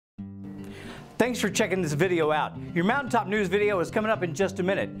Thanks for checking this video out. Your Mountaintop News video is coming up in just a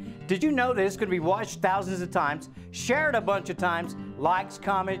minute. Did you know that it's going to be watched thousands of times, shared a bunch of times, likes,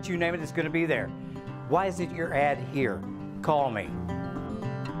 comments, you name it, it's going to be there. Why is it your ad here? Call me.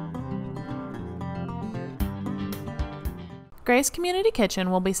 Grace Community Kitchen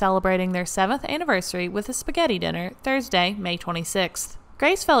will be celebrating their 7th anniversary with a spaghetti dinner Thursday, May 26th.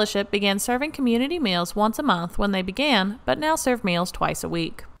 Grace Fellowship began serving community meals once a month when they began, but now serve meals twice a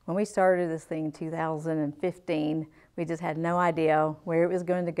week. When we started this thing in 2015, we just had no idea where it was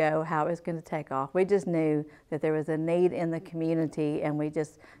going to go, how it was going to take off. We just knew that there was a need in the community, and we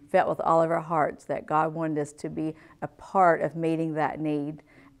just felt with all of our hearts that God wanted us to be a part of meeting that need.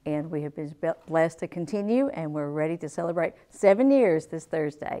 And we have been blessed to continue, and we're ready to celebrate 7 years this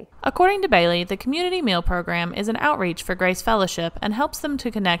Thursday. According to Bailey, the Community Meal Program is an outreach for Grace Fellowship and helps them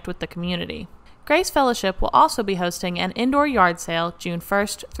to connect with the community. Grace Fellowship will also be hosting an indoor yard sale June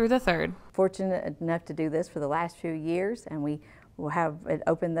 1st through the 3rd. Fortunate enough to do this for the last few years, and we will have it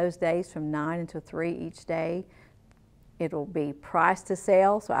open those days from 9 until 3 each day. It'll be price to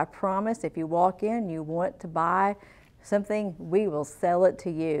sale, so I promise if you walk in, you want to buy something, we will sell it to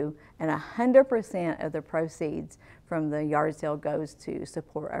you, and 100% of the proceeds from the yard sale goes to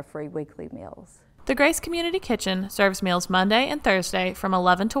support our free weekly meals. The Grace Community Kitchen serves meals Monday and Thursday from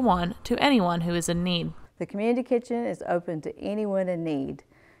 11 to 1 to anyone who is in need. The Community Kitchen is open to anyone in need.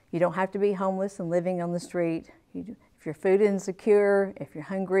 You don't have to be homeless and living on the street. If you're food insecure, if you're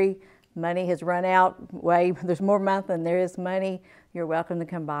hungry, money has run out, there's more month than there is money, you're welcome to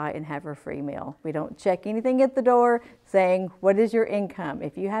come by and have a free meal. We don't check anything at the door saying, what is your income?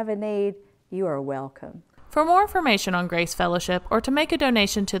 If you have a need, you are welcome. For more information on Grace Fellowship or to make a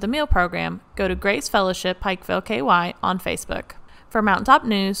donation to the meal program, go to Grace Fellowship Pikeville KY on Facebook. For Mountaintop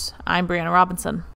News, I'm Brianna Robinson.